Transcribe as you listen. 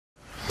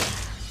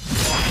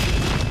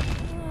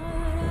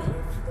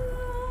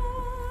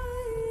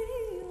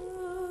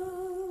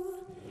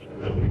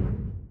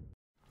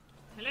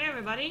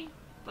everybody.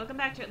 Welcome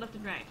back to Left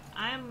and Right.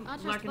 I'm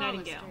Larkin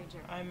Nightingale.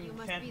 I'm You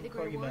must Phantom be the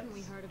Grey Corgi Warden Butts.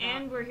 we heard about.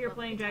 And we're here Welcome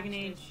playing to Dragon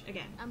Tapsters. Age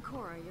again. I'm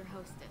Cora, your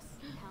hostess.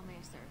 How may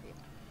I serve you?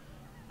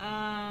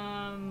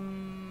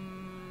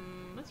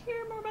 Let's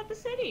hear more about the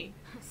city.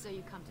 So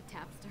you come to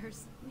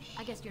Tapsters?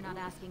 I guess you're not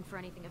asking for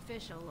anything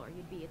official, or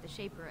you'd be at the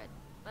Shaperate.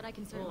 But I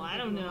can certainly I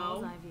give don't you a know.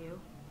 world's eye view.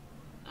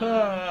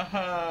 Ha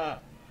ha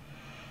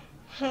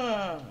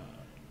ha.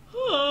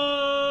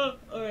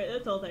 Alright,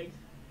 that's all, thanks.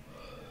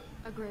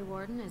 A Grey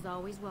Warden is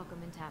always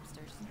welcome in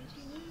Tapsters.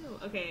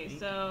 Okay,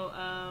 so,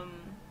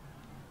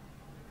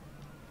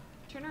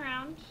 turn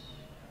around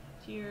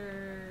to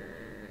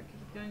your...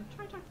 Keep going.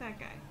 Try to talk to that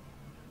guy.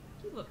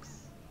 He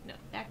looks... No,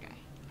 that guy.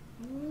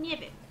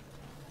 Nip it.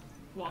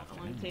 Walk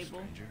along the table.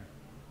 Stranger.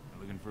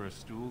 Looking for a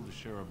stool to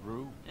share a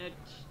brew?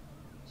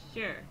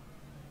 Sure.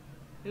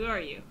 Who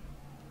are you?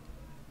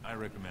 I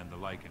recommend the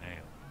Lycan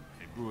Ale.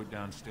 They brew it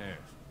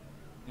downstairs.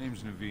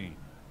 Name's Naveen.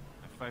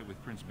 I fight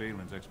with Prince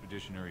Balin's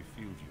expeditionary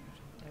field unit.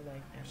 I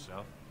like that.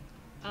 Yourself?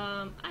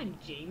 I'm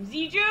James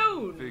E.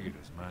 Jones! Figured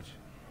as much.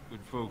 Good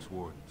folks,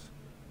 Wardens.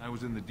 I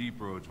was in the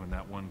deep roads when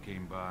that one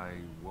came by.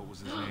 What was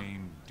his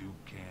name?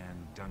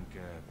 Ducan,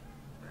 Dunca...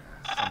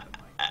 something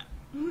like that.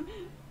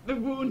 The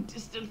wound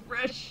is still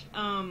fresh.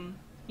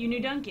 You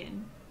knew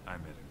Duncan? I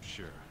met him,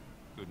 sure.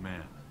 Good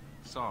man.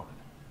 Solid.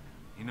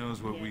 He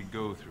knows what we Yes.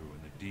 go through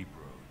in the deep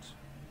roads.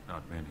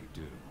 Not many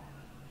do.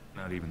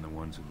 Not even the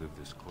ones who live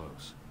this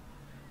close.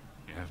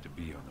 You have to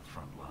be on the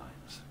front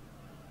lines.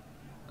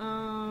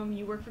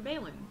 You work for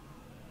Balin.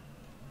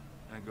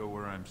 I go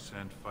where I'm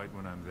sent, fight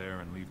when I'm there,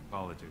 and leave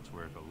politics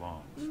where it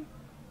belongs.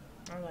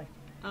 I like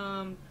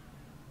Do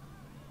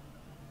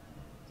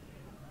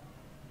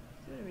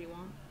whatever you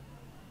want.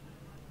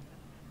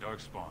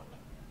 Darkspawn.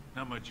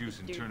 Not much use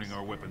in turning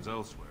our weapons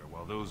elsewhere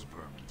while those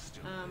vermin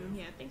still live.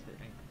 Yeah, thanks for the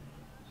drink.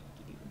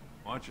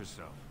 Watch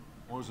yourself.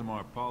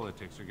 Orzammar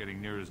politics are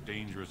getting near as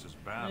dangerous as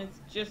battle. It's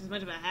just as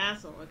much of a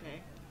hassle,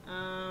 okay.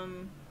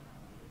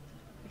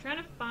 We're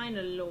trying to find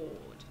a lord.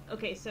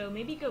 Okay, so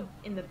maybe go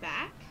in the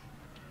back?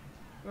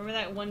 Remember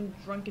that one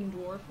drunken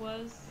dwarf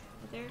was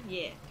out there?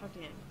 Yeah, talk to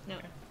him. No.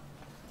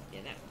 Yeah,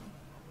 that one.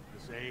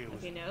 This ale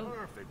Okay, is no.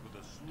 perfect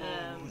with a slow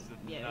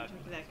Yeah,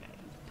 talk to that guy.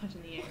 Punch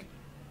in the air.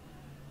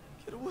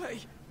 Get away!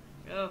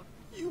 Oh.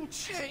 You'll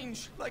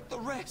change like the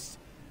rest.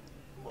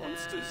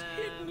 Monsters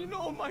hidden in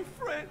all my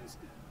friends.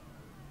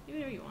 Do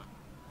whatever you want.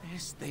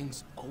 This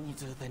thing's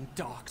older than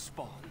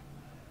Darkspawn.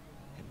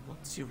 And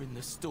once you're in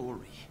the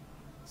story,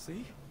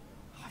 see?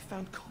 I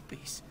found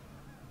copies.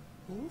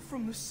 All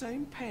from the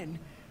same pen,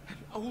 and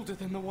older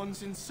than the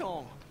ones in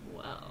song.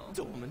 Wow.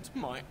 Dormant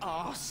my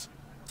ass.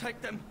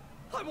 Take them.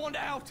 I want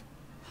out.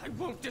 I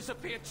won't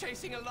disappear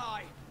chasing a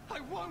lie. I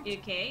won't.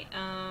 Okay,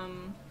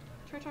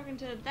 try talking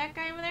to that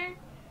guy over there.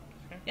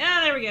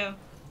 Yeah, there we go.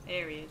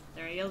 There he is.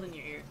 There, I yelled in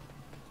your ear.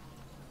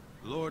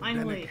 Lord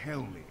Finally. Denick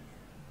Helmy,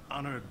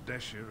 honored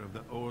Desher of the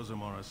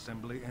Orzammar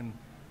Assembly, and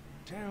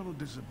terrible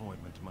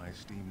disappointment to my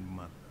esteemed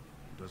mother,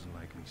 who doesn't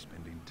like me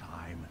spending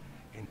time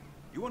in...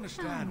 You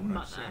understand what I'm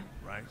Mother. saying,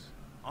 right?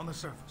 On the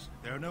surface,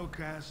 there are no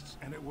castes,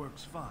 and it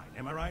works fine.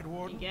 Am I right, I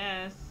Warden?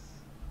 guess.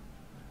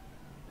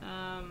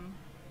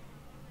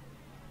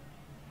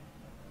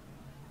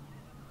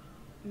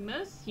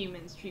 Most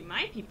humans treat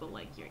my people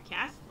like you're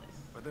castless.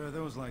 But there are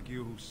those like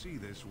you who see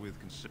this with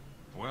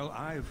Well,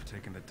 I've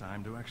taken the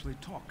time to actually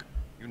talk.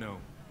 You know,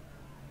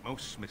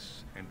 most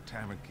smiths and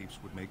tavern keeps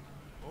would make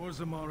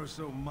Orzammar are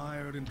so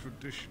mired in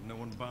tradition, no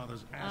one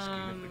bothers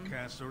asking if the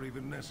castes are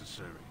even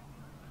necessary.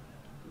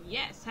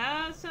 Yes,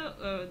 how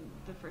so?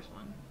 The first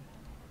one.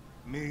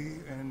 Me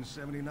and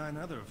 79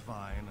 other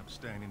fine,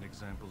 upstanding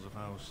examples of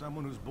how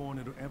someone who's born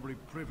into every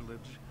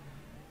privilege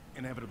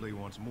inevitably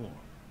wants more.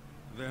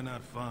 They're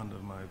not fond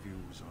of my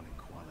views on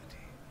equality.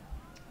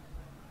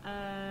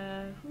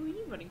 Who are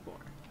you voting for?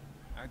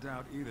 I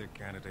doubt either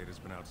candidate has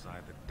been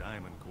outside the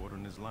Diamond Quarter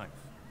in his life.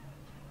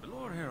 But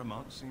Lord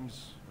Harrowmont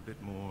seems a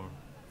bit more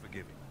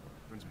forgiving.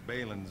 Prince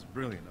Balin's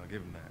brilliant, I'll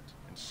give him that,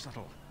 and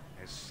subtle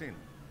as sin.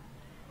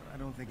 But I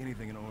don't think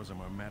anything in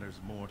Orzammar matters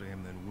more to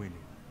him than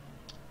winning.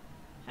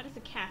 How does the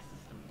caste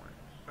system work?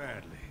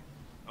 Badly.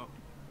 Oh,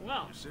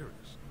 Well, you're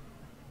serious?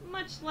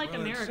 much like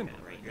Well, it's America simple,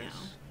 I right guess.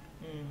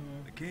 now.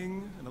 The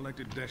king and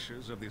elected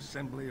Deshers of the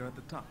Assembly are at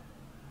the top.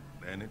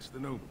 Then it's the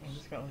nobles. I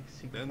just got like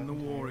super Then the fucking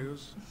tired.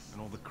 warriors and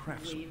all the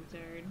craftsmen. Slave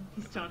turd.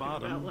 He's At the talking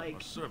bottom about like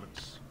are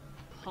servants.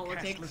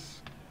 politics.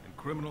 Casteless and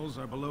criminals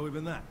are below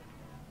even that.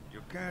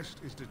 Your caste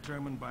is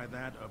determined by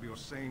that of your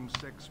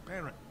same-sex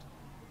parent.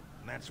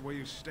 And that's where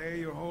you stay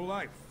your whole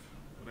life,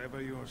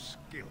 whatever your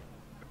skill.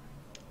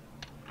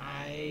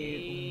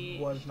 I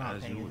was not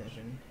As paying you wish.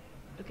 attention.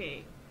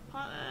 Okay,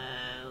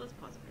 let's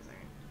pause it for a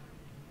second.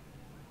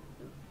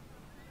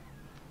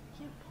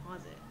 Can't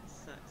pause it. This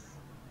sucks.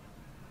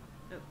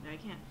 Oh, no, I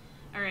can't.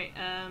 Alright,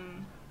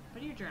 go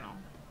to your journal.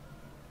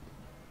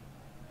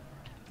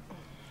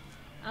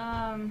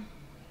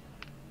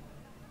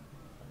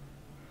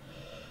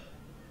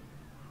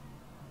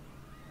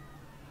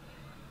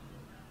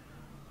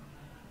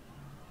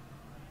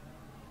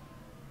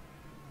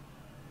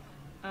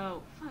 Oh,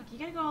 Oh, fuck. You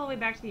gotta go all the way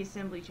back to the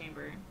assembly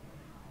chamber.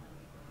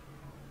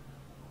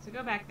 So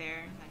go back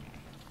there.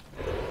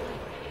 That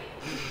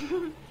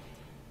guy.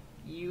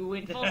 You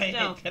went full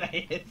stealth. Did I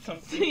hit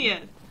something? Yeah.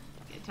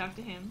 Talk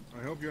to him.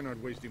 I hope you're not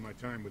wasting my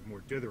time with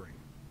more dithering.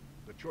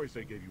 The choice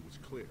I gave you was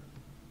clear.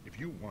 If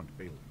you want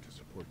Balin to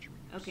support you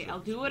in your Okay, service, I'll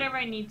do whatever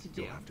I need to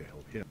do. you'll have to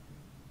help him.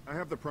 I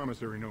have the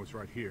promissory notes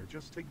right here.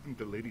 Just take them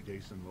to Lady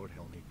Dace and Lord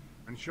Helmy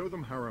and show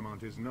them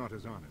Harrowmont is not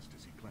as honest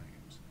as he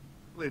claims.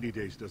 Lady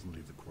Dace doesn't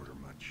leave the quarter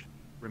much.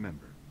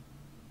 Remember,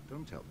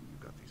 don't tell them you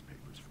got these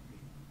papers from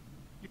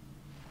me.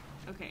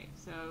 Okay,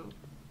 so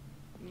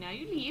now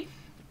you leave.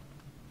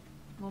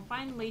 We'll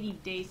find Lady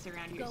Dace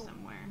around here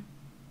somewhere.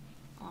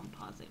 I'll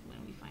pause it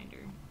when we find her.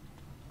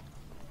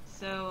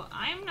 So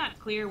I'm not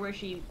clear where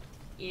she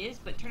is,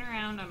 but turn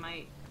around. I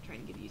might try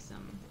and give you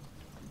some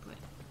input.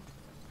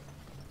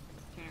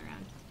 Turn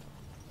around.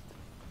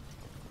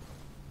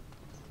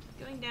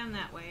 Keep going down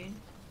that way.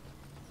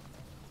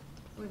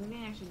 Wait, we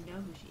may actually know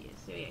who she is.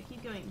 So yeah,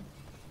 keep going.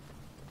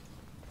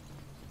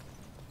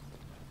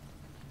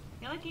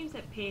 I like games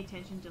that pay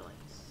attention to like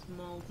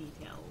small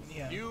details.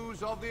 Yeah.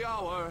 News of the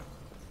hour.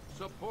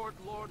 Support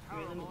Lord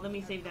Wait, Harrowmont. let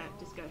me save that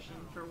discussion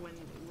for when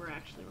we're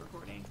actually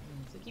recording.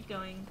 So keep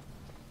going.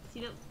 See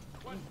that?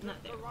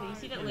 Not there. Okay, you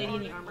see that lady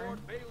in the armor?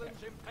 Okay,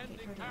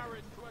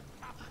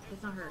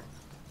 that's not her.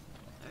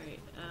 Alright,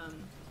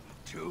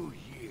 2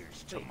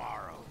 years Wait.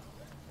 tomorrow.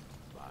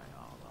 By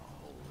all the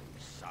holy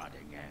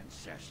sodding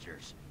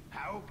ancestors.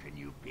 How can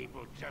you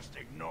people just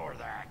ignore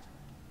that?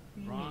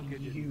 Bronca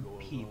didn't You go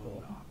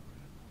people. alone.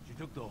 She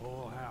took the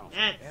whole house.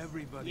 That's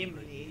Everybody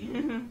but Gimli.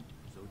 you.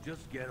 So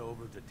just get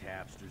over to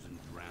Tapster's and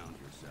drown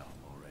yourself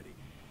already.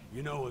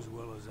 You know as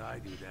well as I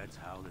do that's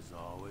how this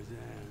always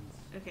ends.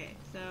 Okay,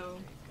 so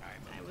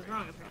I was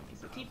wrong apparently.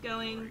 So keep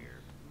going.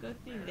 Go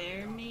through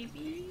there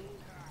maybe?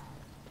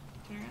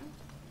 Turn around.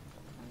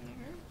 Not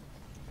her.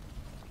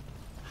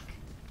 Fuck.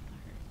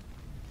 Not her.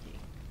 Okay.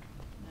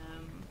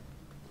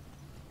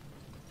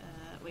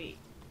 Wait.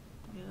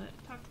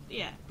 Talk.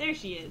 Yeah, there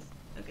she is.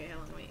 Okay,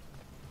 hold on, wait.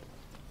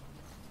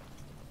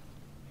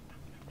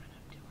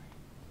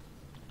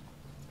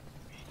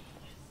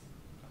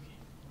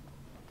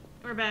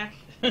 We're back.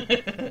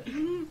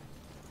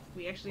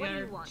 We actually What got do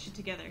you our want? shit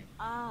together.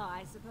 Ah,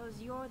 I suppose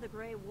you're the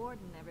Grey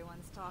Warden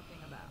everyone's talking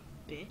about.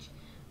 Bitch.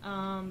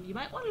 You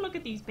might want to look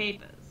at these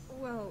papers.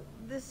 Well,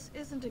 this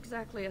isn't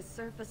exactly a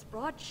surface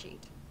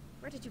broadsheet.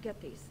 Where did you get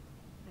these?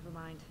 Never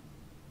mind.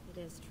 It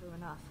is true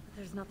enough, but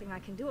there's nothing I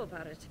can do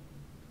about it.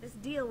 This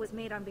deal was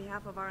made on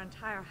behalf of our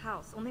entire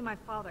house. Only my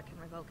father can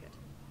revoke it.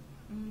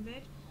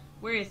 Bitch.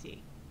 Where is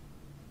he?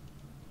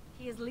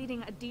 He is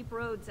leading a deep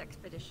roads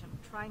expedition,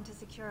 trying to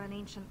secure an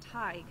ancient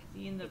thaig. Is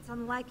he in the... It's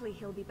unlikely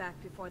he'll be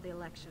back before the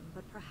election,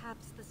 but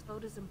perhaps this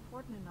vote is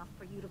important enough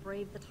for you to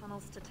brave the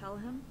tunnels to tell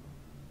him?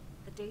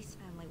 The Dace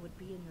family would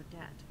be in your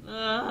debt.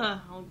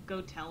 Ugh, I'll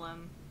go tell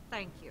him.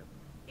 Thank you.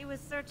 He was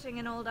searching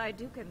an old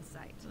Idukan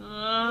site. He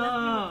left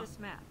me Ugh. with this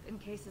map, in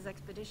case his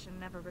expedition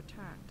never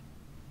returned.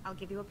 I'll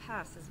give you a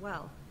pass as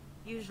well.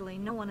 Usually,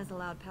 no one is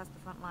allowed past the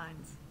front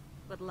lines.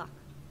 Good luck.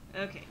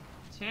 Okay,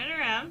 turn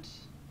around.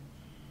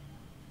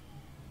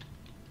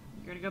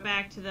 You're gonna go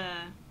back to the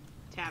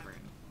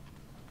tavern.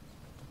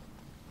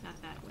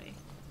 Not that way.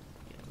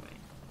 The other way.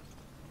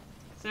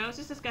 So I was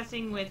just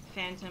discussing with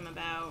Phantom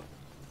about,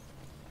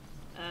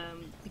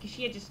 because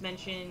she had just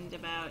mentioned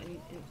about,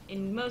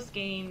 in most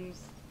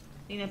games,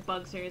 the thing that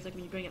bugs her is like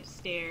when you're going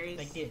upstairs.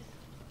 Like this.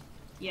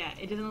 Yeah,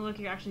 it doesn't look like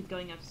you're actually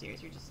going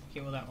upstairs, you're just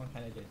Okay, well that one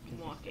kind of did, because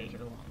the walking.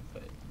 stairs are long,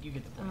 but you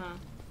get the point.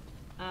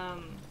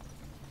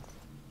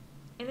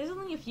 And there's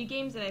only a few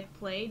games that I've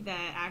played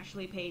that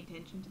actually pay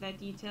attention to that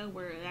detail,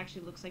 where it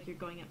actually looks like you're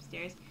going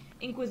upstairs.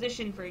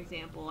 Inquisition, for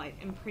example,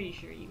 I'm pretty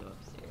sure you go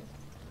upstairs.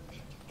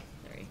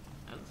 Sorry,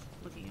 I was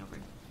looking over.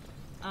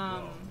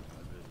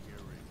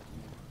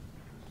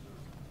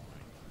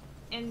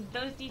 And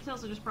those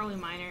details are just probably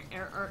minor,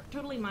 are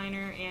totally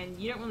minor, and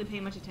you don't really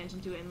pay much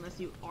attention to it unless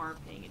you are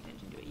paying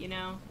attention to it, you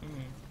know?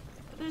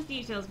 But those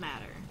details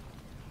matter.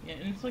 Yeah,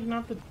 and it's like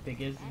not the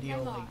biggest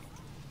deal, like,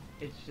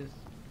 it's just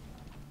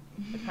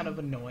kind of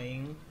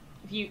annoying.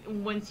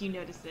 Once you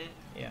notice it.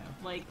 Yeah.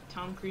 Like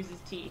Tom Cruise's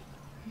teeth.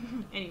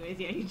 Anyways,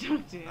 yeah, you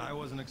talked to him. I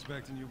wasn't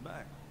expecting you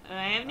back.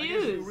 I have I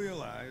news. guess you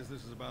realize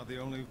this is about the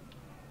only...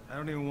 I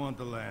don't even want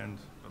the land,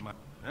 but my...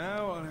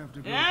 Now I'll have to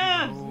go through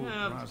the whole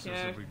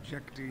process of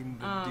rejecting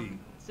the deed.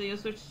 So you'll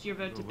switch your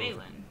vote to Go vote for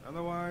Balin. me.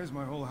 Otherwise,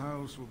 my whole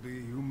house will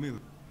be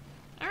humiliated.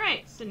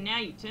 Alright, so now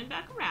you turn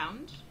back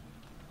around.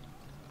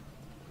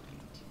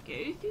 To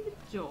go through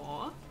the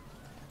door.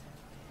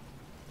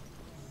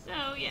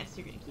 So, yes,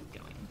 you're gonna keep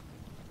going.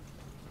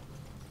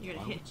 You're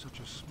gonna Why hit would such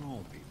a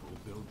small people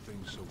build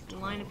things so the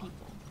tall? line of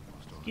people.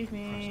 Excuse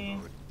me.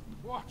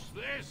 What's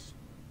this?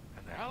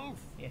 An elf?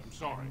 Yes, I'm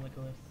sorry.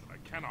 Nicholas. I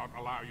cannot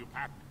allow you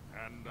back.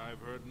 And I've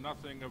heard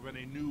nothing of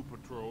any new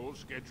patrols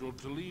scheduled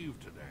to leave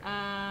today.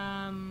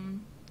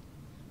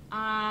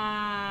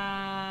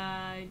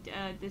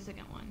 The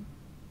second one.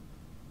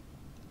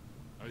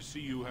 I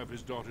see you have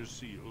his daughter's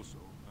seal, so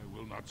I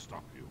will not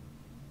stop you.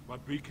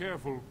 But be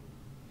careful.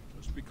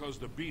 That's because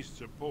the beasts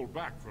have pulled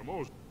back from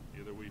Orzammar.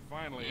 Either we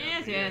finally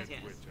have the Yes, edge,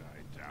 yes. which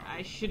I doubt.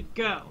 I should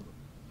go.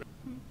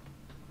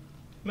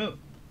 Move.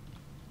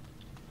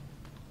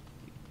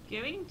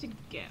 Going to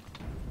go.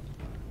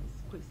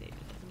 Quick save,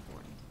 that's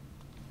important.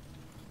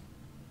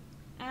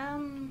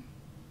 No.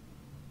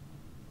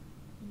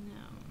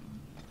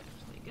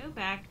 Actually, go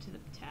back to the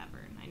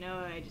tavern. I know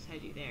I just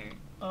had you there.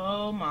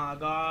 Oh my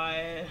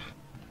god.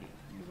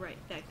 Right,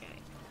 that guy.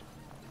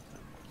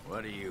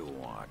 What do you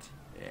want?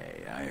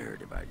 Hey, I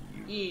heard about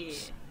you. Yeah.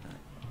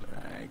 But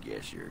I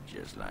guess you're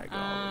just like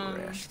all the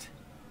rest.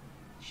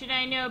 Should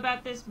I know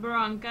about this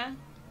Bronca?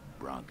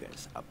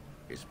 Bronca's up.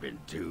 It's been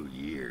 2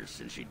 years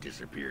since she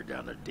disappeared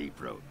down the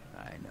deep road.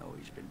 I know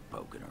he's been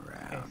poking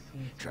around,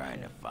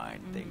 trying to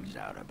find things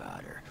out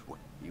about her. Well,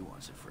 he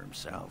wants it for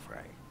himself,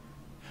 right?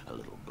 A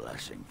little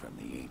blessing from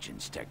the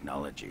ancients'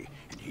 technology,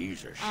 and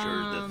he's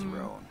assured the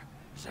throne.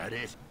 Is that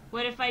it?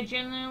 What if I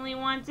genuinely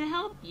want to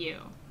help you?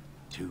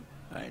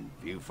 And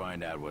if you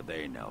find out what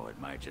they know, it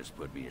might just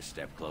put me a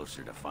step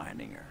closer to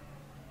finding her.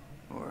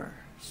 Or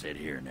sit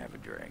here and have a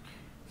drink.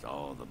 It's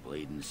all the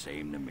bleeding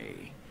same to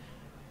me.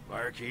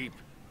 Barkeep.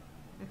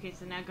 Okay,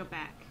 so now go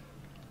back.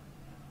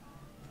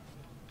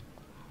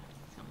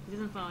 So if he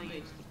doesn't follow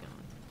you, just keep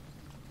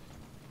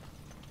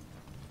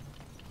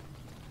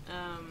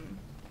going.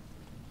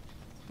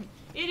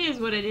 It is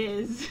what it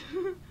is.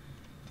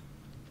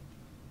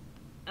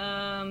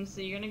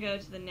 So you're gonna go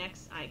to the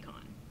next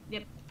icon.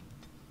 Yep.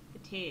 The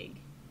tag.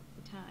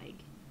 The tag.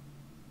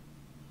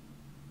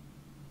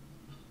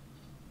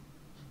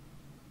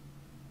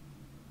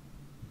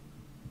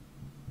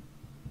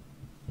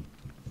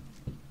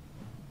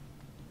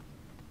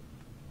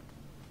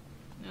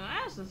 No,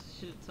 I also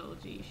should have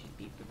told you should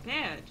be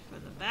prepared for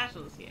the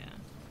battles here.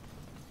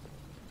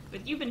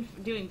 But you've been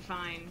doing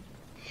fine.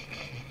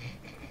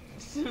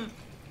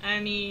 I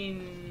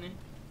mean...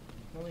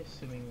 I'm only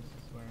assuming this is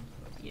where I'm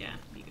supposed to go. Yeah,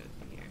 you go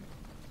through here.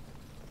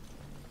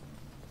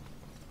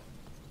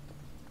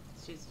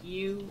 It's just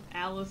you,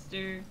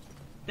 Alistair,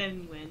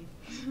 then Win.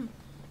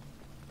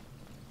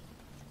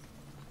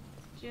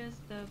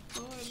 Just the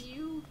four of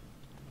you.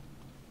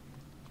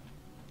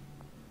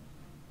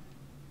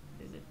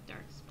 There's a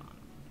dark spawn over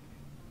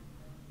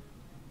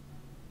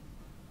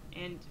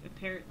there. And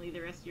apparently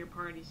the rest of your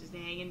party's just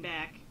hanging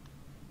back.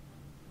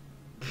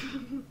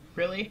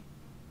 Really?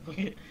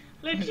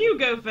 Let you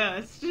go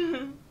first.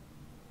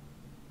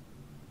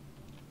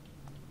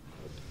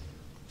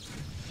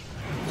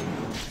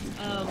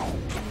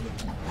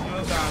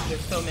 Oh gosh,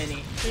 there's so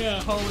many.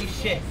 Yeah. Holy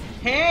shit.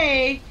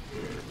 Hey!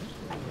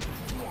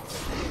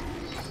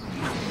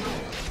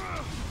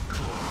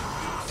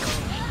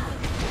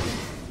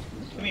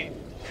 Come here.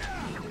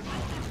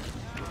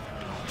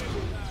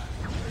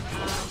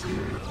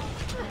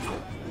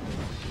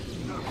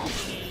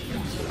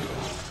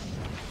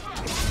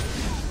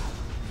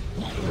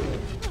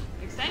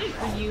 Excited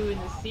for you in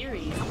the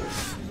series.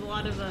 There's a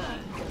lot of stuff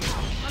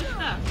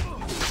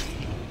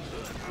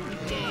in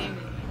this game.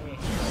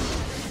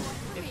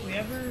 If we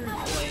ever,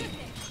 like,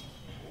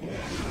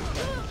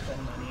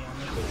 spend money on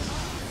this.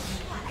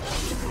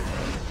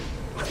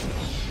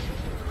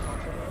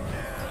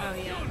 Oh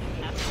yeah.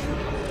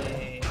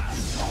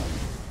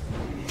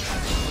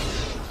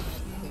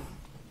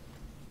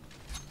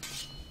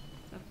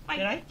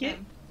 Did I get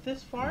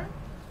this far?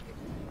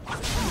 No,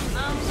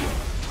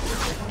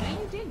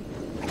 you didn't.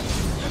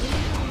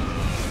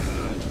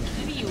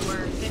 Maybe you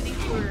were. I think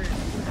you were.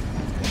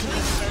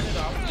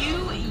 You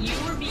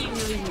were being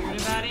really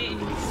weird about it, and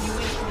you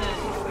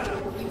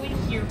went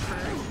here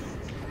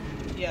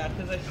first. Yeah,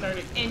 because I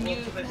started. And well,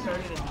 because I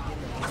started in the beginning.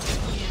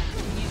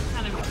 Yeah, you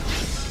kind of back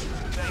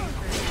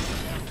first.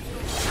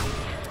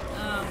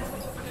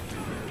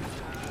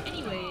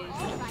 Anyways,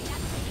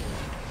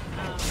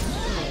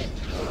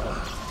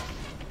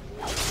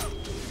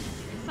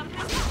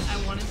 sometimes I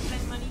want to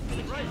spend money for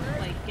the channel,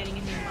 like getting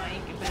a new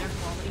mic, a better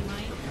quality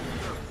mic,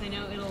 because I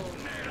know it'll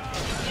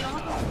help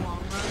in the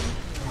long run.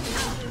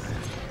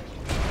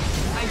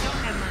 I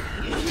don't have money.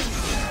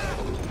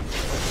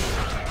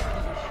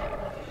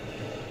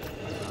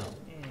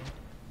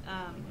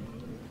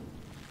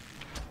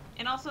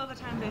 And also other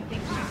times I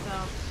think to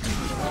myself,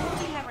 what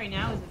we have right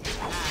now isn't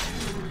bad.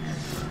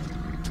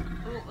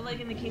 Well, like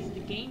in the case of the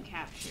game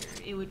capture,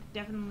 it would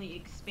definitely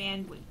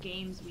expand what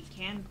games we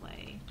can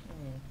play.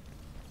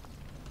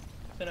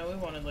 So now we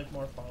wanted like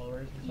more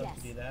followers and stuff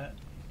to do that.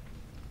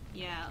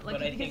 Yeah, like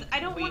but because I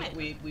don't want it.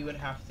 We would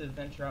have to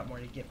venture out more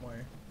to get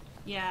more.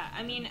 Yeah,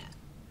 I mean,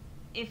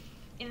 if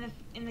in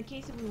the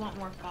case if we want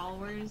more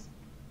followers,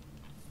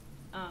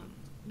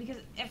 because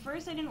at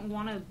first I didn't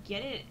want to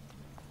get it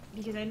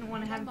because I didn't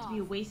want to have it to be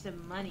a waste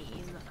of money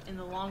in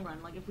the long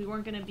run. Like if we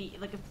weren't gonna be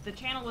like if the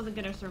channel wasn't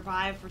gonna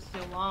survive for so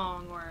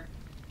long, or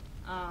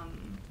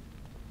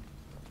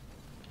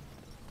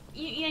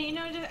yeah, you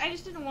know, I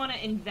just didn't want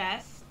to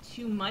invest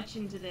too much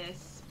into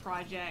this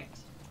project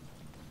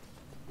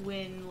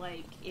when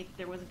like if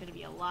there wasn't gonna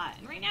be a lot.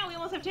 And right now we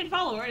almost have 10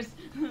 followers.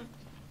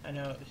 I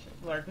know.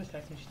 Lark was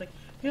texting. She's like,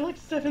 "You're like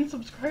 7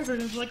 subscribers."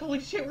 I was like, "Holy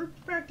shit, we're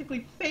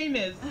practically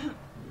famous."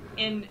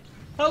 And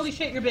Holy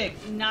shit, you're big.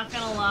 Not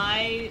gonna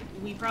lie,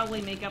 we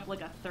probably make up like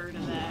a third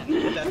of that.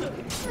 That's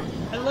okay.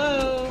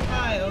 Hello.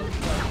 Hi. Oh,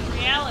 In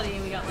reality,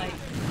 we got like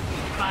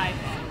 5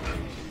 followers.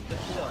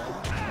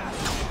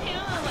 You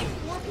know, like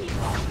 4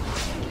 people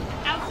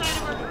outside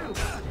of our group.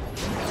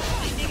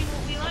 They digging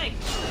what we like.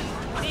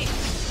 Hey,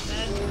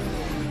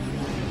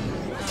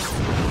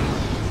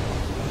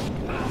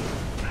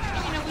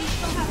 you know, we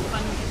still have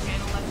fun with the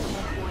channel. That's the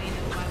whole point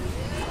of why we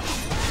did it.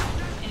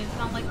 And it's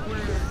not like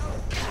we're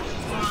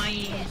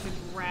trying to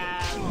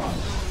grab.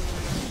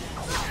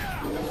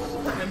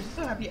 I'm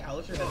so happy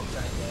Alistair hasn't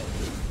died yet.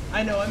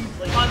 I know, I'm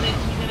like... Pause it,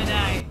 he's gonna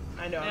die.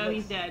 I know. No,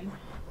 he's dead.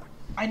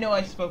 I know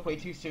I spoke way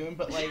too soon,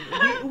 but like,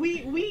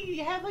 we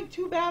had like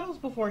 2 battles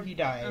before he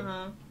died.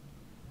 So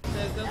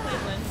go play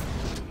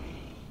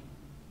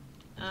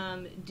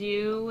Lynn.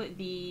 Do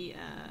the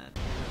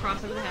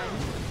cross over the head.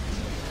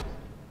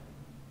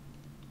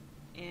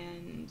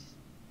 And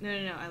no,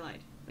 I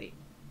lied. Wait,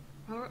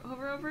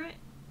 hover over it.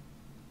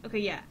 Okay,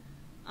 yeah.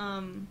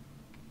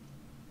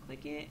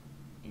 Click it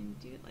and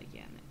do it like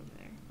over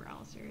there where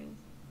Alistair is.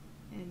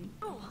 And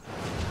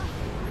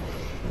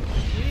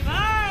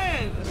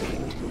revive. Okay.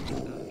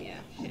 Oh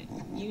yeah, shit.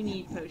 You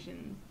need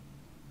potions.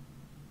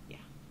 Yeah.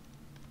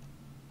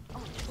 The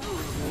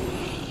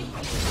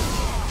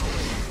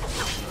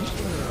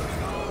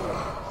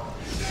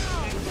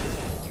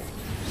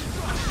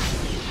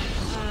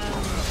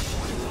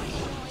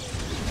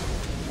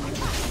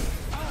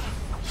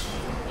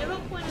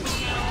whole point of the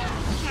channel,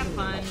 have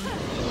fun.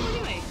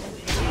 Anyway,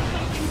 you have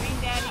fun with Green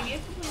Daddy, you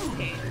have fun with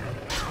Kane.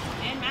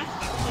 And Mass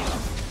Effect too.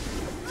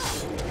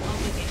 All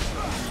the games.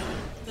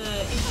 The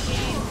indie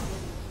games,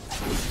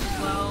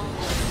 well,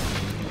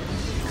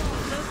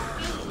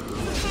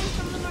 sometimes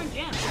some of them are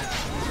gems.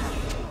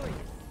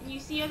 And you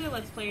see other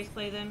Let's Players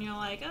play them, and you're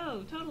like,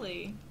 oh,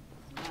 totally.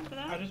 I'm for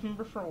that. I just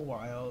remember for a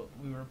while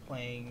we were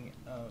playing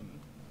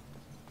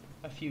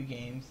a few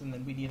games, and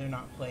then we'd either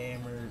not play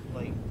them or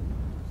like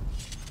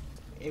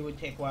it would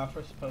take a while for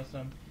us to post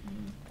them.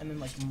 And then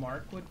like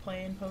Mark would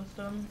play and post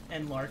them,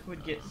 and Lark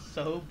would get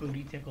so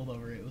booty tickled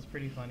over it. It was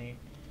pretty funny.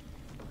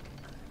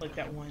 Like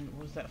that one,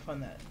 what was that fun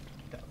that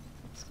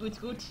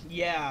Scoot.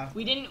 Yeah.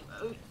 We didn't.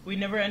 We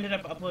never ended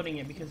up uploading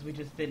it because we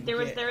just didn't. There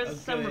was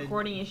some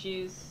recording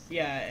issues.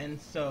 Yeah, and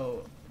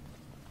so,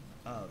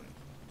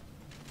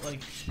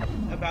 like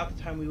about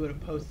the time we would have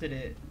posted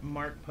it,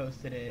 Mark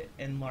posted it,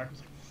 and Lark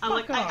was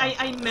like, "Fuck off."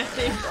 I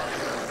messaged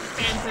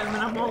Phantom,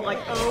 and I'm all like,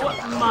 "Oh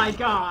my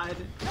god!" It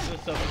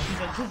was so funny. She's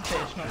like, "This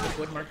bitch," and I was like,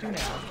 "What'd Mark do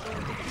now?"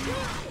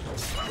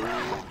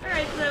 All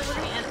right, so we're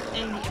gonna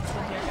end the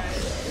episode here,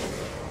 guys.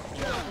 Thank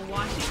you for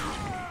watching.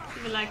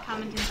 Leave a like,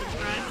 comment, and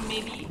subscribe, and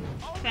maybe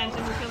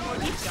Phantom will kill more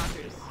Deep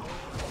Stalkers.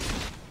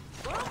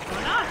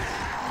 Or not.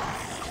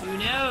 Who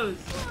knows?